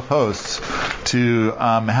choose to be WWOOF hosts to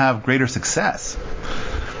have greater success.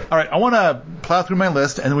 All right, I want to plow through my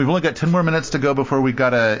list, and we've only got 10 more minutes to go before we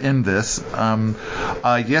got to end this.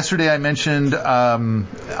 Yesterday I mentioned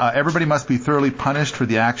everybody must be thoroughly punished for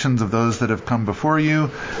the actions of those that have come before you,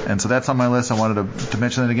 and so that's on my list. I wanted to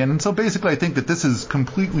mention that again. And so basically I think that this is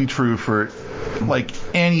completely true for like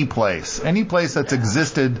any place that's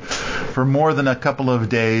existed for more than a couple of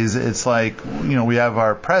days. It's like, we have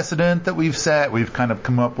our precedent that we've set. We've kind of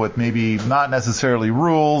come up with maybe not necessarily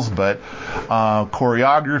rules, but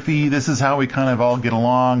choreography. This is how we kind of all get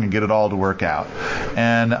along and get it all to work out.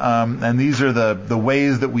 And these are the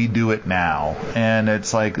ways that we do it now. And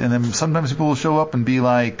it's like, and then sometimes people will show up and be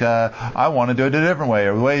like, I want to do it a different way,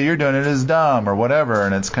 or the way you're doing it is dumb, or whatever.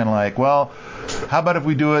 And it's kind of like, well, how about if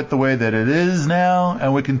we do it the way that it is now,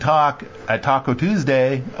 and we can talk at Taco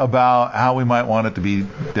Tuesday about how we might want it to be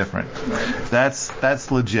different.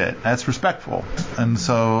 That's legit. That's respectful. And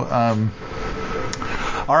so,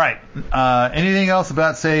 all right. Anything else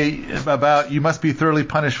about you must be thoroughly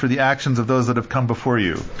punished for the actions of those that have come before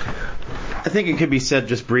you? I think it could be said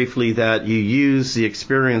just briefly that you use the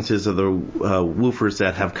experiences of the woofers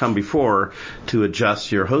that have come before to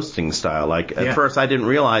adjust your hosting style. Like, at first I didn't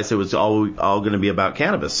realize it was all going to be about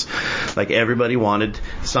cannabis. Like, everybody wanted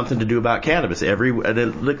something to do about cannabis. And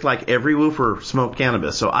it looked like every woofer smoked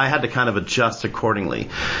cannabis. So I had to kind of adjust accordingly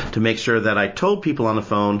to make sure that I told people on the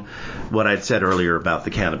phone what I'd said earlier about the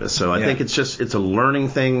cannabis. So I think it's a learning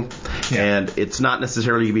thing, and it's not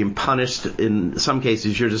necessarily being punished. In some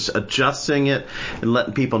cases, you're just adjusting it and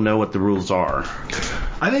letting people know what the rules are.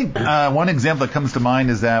 I think one example that comes to mind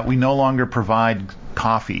is that we no longer provide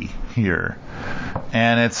coffee here.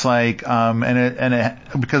 And it's like,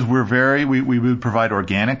 because we would provide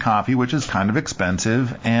organic coffee, which is kind of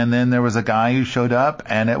expensive. And then there was a guy who showed up,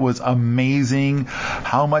 and it was amazing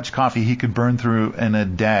how much coffee he could burn through in a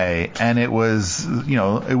day. And it was,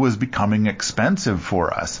 it was becoming expensive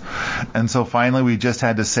for us. And so finally we just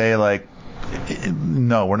had to say, like,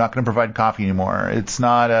 no, we're not going to provide coffee anymore. It's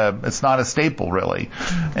not a staple, really.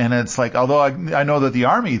 And it's like, although I know that the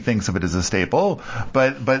Army thinks of it as a staple,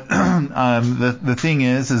 but the thing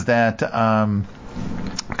is that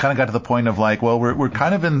kind of got to the point of like, well, we're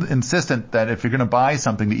kind of insistent that if you're going to buy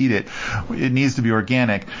something to eat it, it needs to be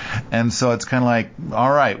organic. And so it's kind of like,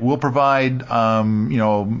 all right, we'll provide,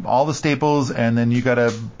 all the staples, and then you got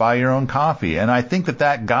to buy your own coffee. And I think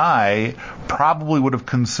that guy probably would have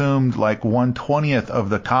consumed like 1/20th of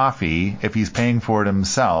the coffee if he's paying for it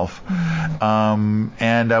himself.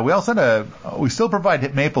 And we also we still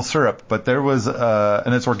provide maple syrup, but there was,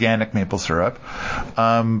 and it's organic maple syrup.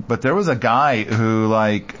 But there was a guy who,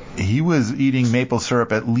 like, he was eating maple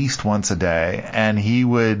syrup at least once a day, and he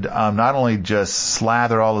would not only just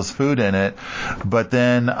slather all his food in it, but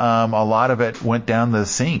then a lot of it went down the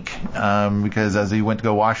sink because as he went to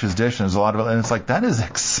go wash his dishes, a lot of it, and it's like, that is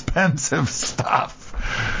expensive stuff.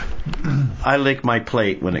 I lick my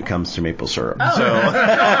plate when it comes to maple syrup. Oh.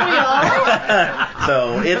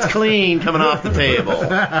 So it's clean coming off the table.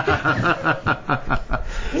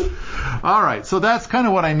 All right, so that's kind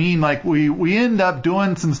of what I mean. Like, we end up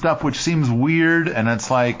doing some stuff which seems weird, and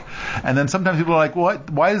it's like, and then sometimes people are like,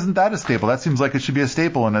 what? Why isn't that a staple? That seems like it should be a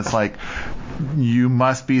staple. And it's like, you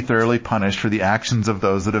must be thoroughly punished for the actions of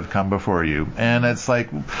those that have come before you. And it's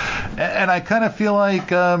like, and I kind of feel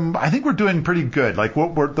like, I think we're doing pretty good. Like,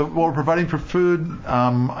 what we're providing for food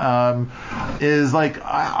is like,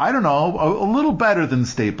 I don't know, a little better than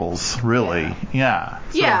staples, really. Yeah.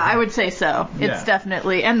 So, I would say so. It's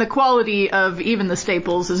definitely, and the quality of even the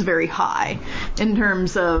staples is very high in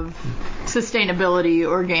terms of sustainability,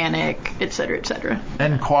 organic, et cetera, et cetera.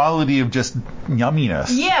 And quality of just yumminess.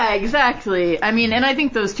 Yeah, exactly. I mean, and I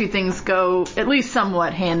think those two things go at least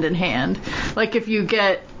somewhat hand in hand. Like, if you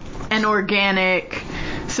get an organic,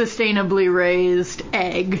 sustainably raised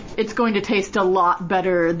egg, it's going to taste a lot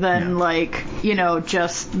better than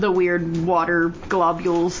just the weird water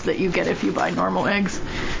globules that you get if you buy normal eggs.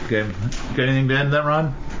 Okay. Got anything to end that,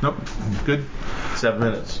 Ron? Nope. Good. 7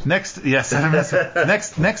 minutes. 7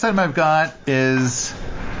 minutes. Next item I've got is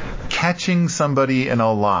catching somebody in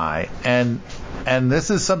a lie. And this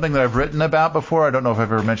is something that I've written about before. I don't know if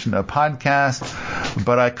I've ever mentioned in a podcast,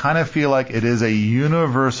 but I kind of feel like it is a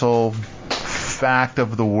universal fact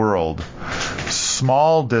of the world.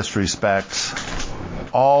 Small disrespects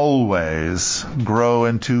always grow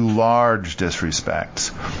into large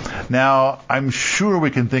disrespects. Now, I'm sure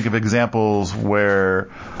we can think of examples where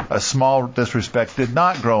a small disrespect did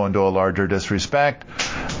not grow into a larger disrespect.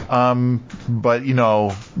 But,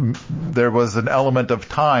 there was an element of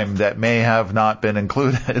time that may have not been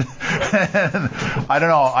included. And I don't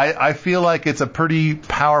know. I feel like it's a pretty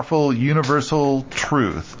powerful universal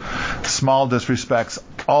truth. Small disrespects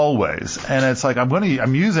always. And it's like, I'm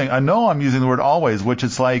using the word always, which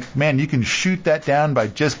is like, man, you can shoot that down by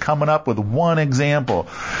just coming up with one example.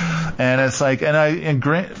 And it's like,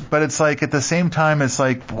 but it's like at the same time, it's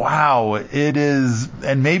like, wow, it is,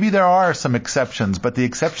 and maybe there are some exceptions, but the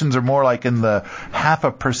exceptions are more like in the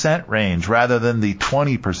 0.5% range rather than the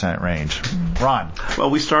 20% range. Ron. Well,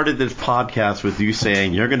 we started this podcast with you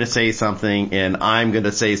saying you're going to say something and I'm going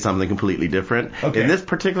to say something completely different. Okay. In this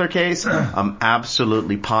particular case, I'm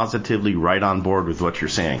absolutely, positively right on board with what you're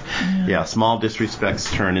saying. Yeah, small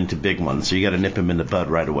disrespects turn into big ones, so you got to nip them in the bud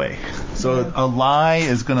right away. So a lie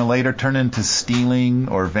is going to later turn into stealing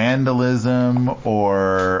or vandalism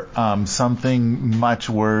or something much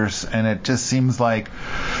worse, and it just seems like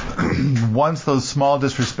once those small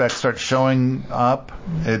disrespects start showing up,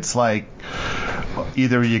 it's like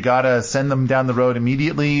either you gotta send them down the road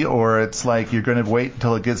immediately, or it's like you're going to wait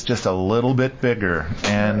until it gets just a little bit bigger,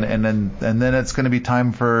 and then it's going to be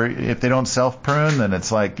time for, if they don't self-prune, then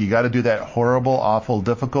it's like you got to do that horrible, awful,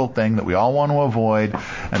 difficult thing that we all want to avoid,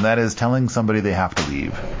 and that is telling somebody they have to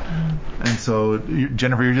leave. And so,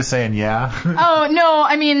 Jennifer, you're just saying yeah? Oh, no,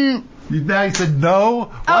 I mean... Now you said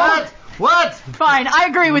no? What? What? Fine, I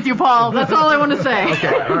agree with you, Paul. That's all I want to say.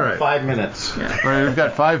 Okay, all right. 5 minutes. Yeah. All right, we've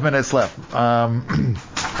got 5 minutes left.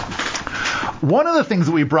 One of the things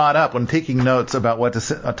that we brought up when taking notes about what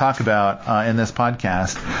to talk about in this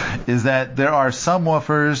podcast is that there are some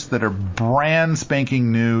woofers that are brand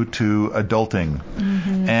spanking new to adulting.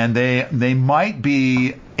 Mm-hmm. And they might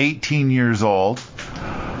be 18 years old.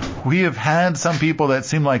 We have had some people that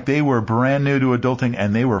seem like they were brand new to adulting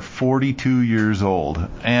and they were 42 years old.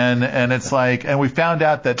 And it's like, and we found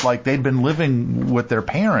out that like they'd been living with their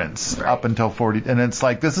parents up until 40. And it's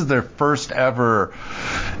like, this is their first ever,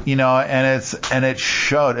 and it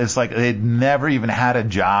showed. It's like they'd never even had a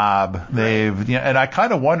job. And I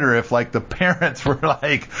kind of wonder if like the parents were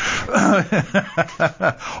like,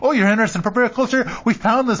 oh, you're interested in preparing closer? We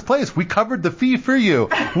found this place. We covered the fee for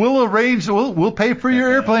you. We'll pay for your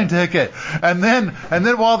airplane ticket. And then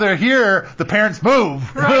while they're here, the parents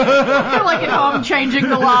move. Right. They're like at home changing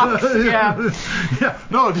the locks. Yeah. Yeah.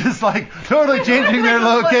 No, just like totally changing their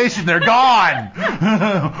location. They're gone.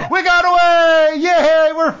 We got away.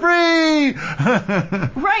 Yay, we're free.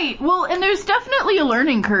 Right. Well, and there's definitely a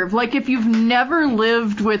learning curve. Like if you've never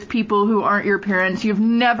lived with people who aren't your parents, you've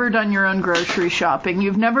never done your own grocery shopping,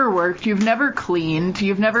 you've never worked, you've never cleaned,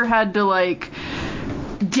 you've never had to like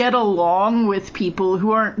get along with people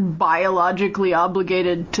who aren't biologically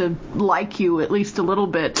obligated to like you at least a little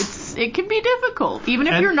bit. It can be difficult, even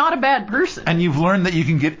if you're not a bad person. And you've learned that you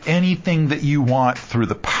can get anything that you want through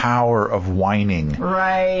the power of whining.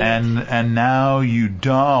 Right. And now you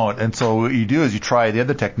don't. And so what you do is you try the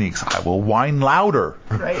other techniques. I will whine louder.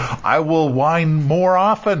 Right. I will whine more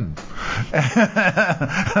often.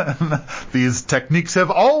 These techniques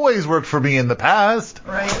have always worked for me in the past.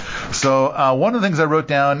 Right. So one of the things I wrote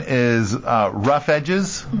down is rough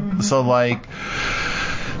edges. Mm-hmm. So like,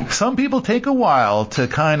 some people take a while to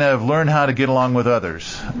kind of learn how to get along with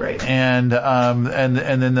others. Right. And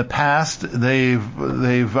in the past they've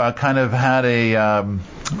kind of had a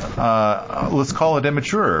let's call it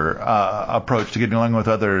immature approach to getting along with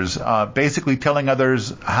others. Basically telling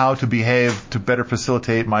others how to behave to better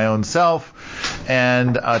facilitate my own self,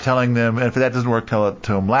 and telling them, and if that doesn't work, tell it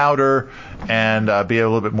to them louder, and be a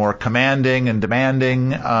little bit more commanding and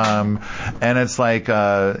demanding. And it's like,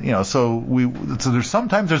 so there's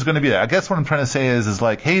sometimes there's going to be that. I guess what I'm trying to say is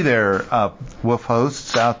like, hey there, woof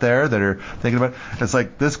hosts out there that are thinking about it. It's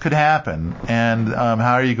like, this could happen. And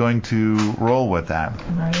how are you going to roll with that?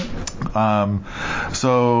 Right.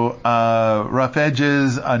 So rough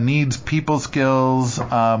edges needs people skills.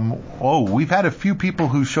 We've had a few people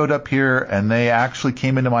who showed up here and they actually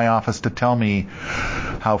came into my office to tell me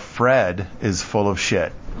how Fred is full of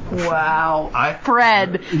shit. Wow.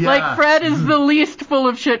 Fred. Yeah. Like, Fred is the least full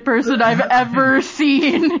of shit person I've ever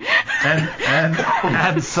seen.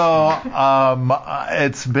 And so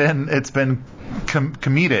it's been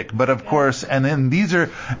comedic, but of course, and then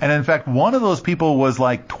in fact, one of those people was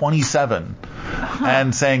like 27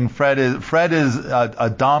 and saying Fred is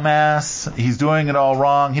a dumbass. He's doing it all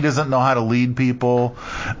wrong. He doesn't know how to lead people.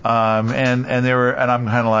 And I'm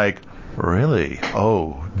kind of like, really?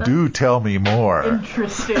 Oh, do tell me more.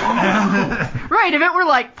 Interesting. Right, if it were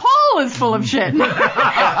like, Paul is full of shit.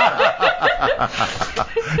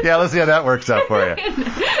 Yeah, let's see how that works out for you.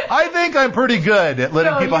 I think I'm pretty good at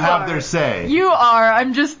letting people have their say. You are.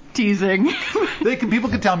 I'm just teasing. People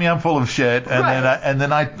can tell me I'm full of shit, and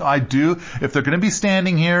then I do. If they're going to be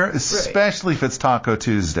standing here, especially if it's Taco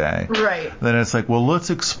Tuesday, right? Then it's like, well, let's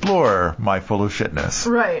explore my full of shitness.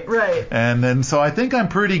 Right. And then so I think I'm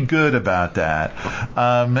pretty good about that.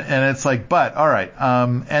 And it's like, but all right.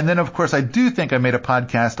 And then of course I do think I made a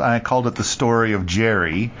podcast. I called it The Story of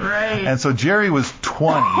Jerry. Right. And so Jerry was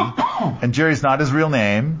 20, and Jerry's not his real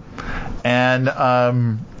name, and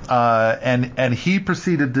he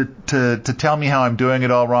proceeded to tell me how I'm doing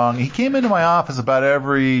it all wrong. He came into my office about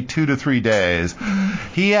every 2 to 3 days.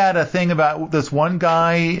 He had a thing about this one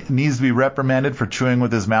guy needs to be reprimanded for chewing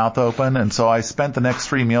with his mouth open, and so I spent the next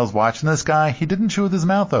 3 meals watching this guy. He didn't chew with his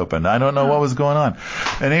mouth open. I don't know what was going on.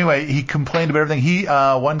 And anyway, he complained about everything.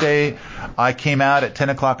 One day I came out at 10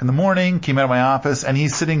 o'clock in the morning, came out of my office, and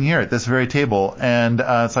he's sitting here at this very table. And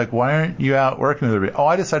it's like, why aren't you out working with everybody? Oh,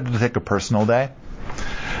 I decided to take a personal day.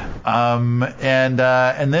 And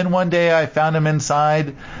then one day I found him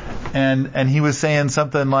inside, and he was saying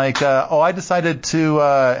something like, I decided to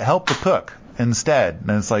help the cook instead.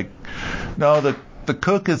 And it's like, no, the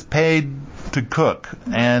cook is paid to cook,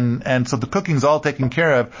 and so the cooking's all taken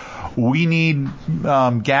care of. We need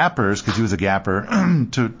gappers, because he was a gapper,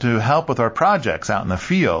 to help with our projects out in the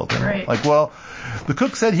field. Right. Like, well, the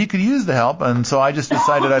cook said he could use the help, and so I just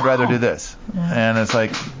decided I'd rather do this. Yeah. And it's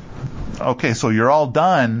like, okay, so you're all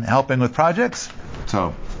done helping with projects?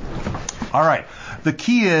 So, all right. The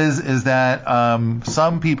key is that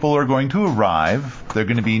some people are going to arrive. They're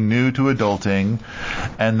going to be new to adulting,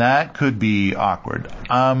 and that could be awkward.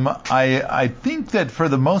 I think that for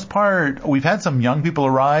the most part, we've had some young people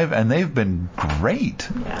arrive, and they've been great.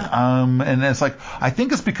 Yeah. And it's like, I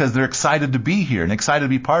think it's because they're excited to be here and excited to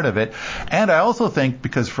be part of it. And I also think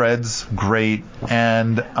because Fred's great,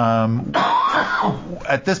 and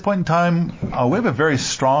at this point in time, we have a very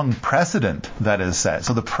strong precedent that is set.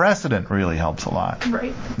 So the precedent really helps a lot.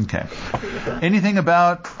 Right. Okay. Anything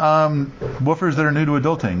about woofers that are new to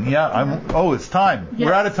adulting? Yeah. It's time. Yes.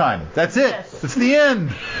 We're out of time. That's it. Yes. It's the end.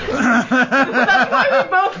 That's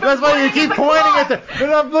why you keep pointing at the.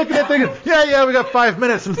 And I'm looking at thinking, yeah, we got 5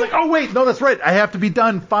 minutes. And it's like, oh wait, no, that's right. I have to be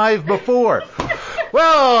done 5 before.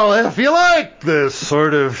 Well, if you like this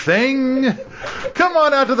sort of thing, come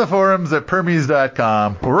on out to the forums at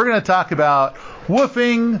permies.com, where we're going to talk about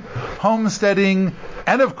woofing, homesteading,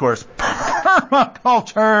 and of course,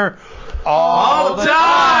 permaculture all the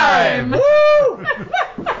time! Woo!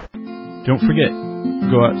 Don't forget,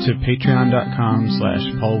 go out to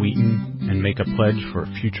patreon.com/Paul Wheaton and make a pledge for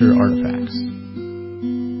future artifacts.